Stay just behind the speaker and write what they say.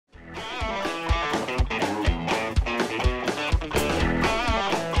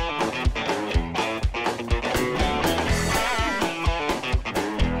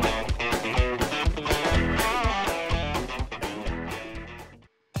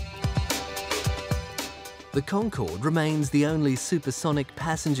The Concorde remains the only supersonic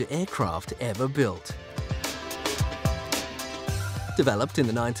passenger aircraft ever built. Developed in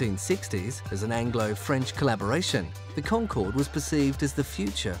the 1960s as an Anglo-French collaboration, the Concorde was perceived as the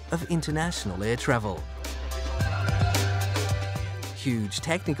future of international air travel. Huge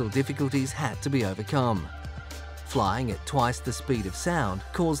technical difficulties had to be overcome. Flying at twice the speed of sound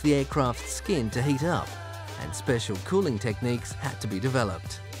caused the aircraft's skin to heat up, and special cooling techniques had to be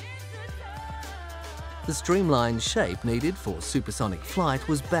developed. The streamlined shape needed for supersonic flight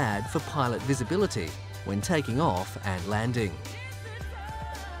was bad for pilot visibility when taking off and landing.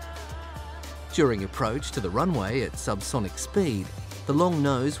 During approach to the runway at subsonic speed, the long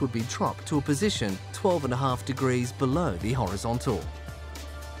nose would be dropped to a position 12.5 degrees below the horizontal.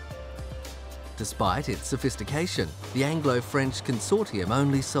 Despite its sophistication, the Anglo-French consortium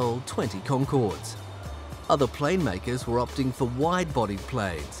only sold 20 Concordes. Other plane makers were opting for wide-bodied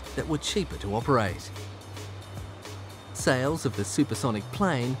planes that were cheaper to operate. Sales of the supersonic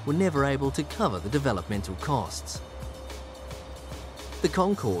plane were never able to cover the developmental costs. The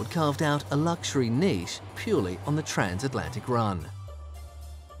Concorde carved out a luxury niche purely on the transatlantic run.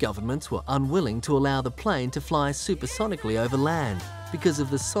 Governments were unwilling to allow the plane to fly supersonically over land because of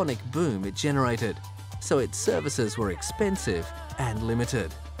the sonic boom it generated, so its services were expensive and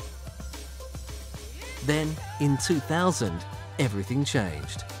limited. Then, in 2000, everything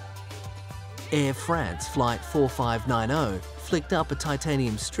changed. Air France Flight 4590 flicked up a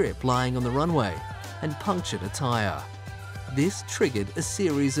titanium strip lying on the runway and punctured a tyre. This triggered a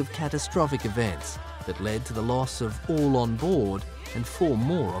series of catastrophic events that led to the loss of all on board and 4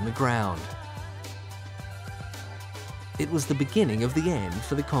 more on the ground. It was the beginning of the end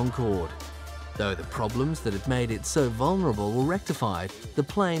for the Concorde. Though the problems that had made it so vulnerable were rectified, the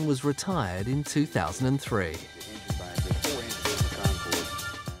plane was retired in 2003.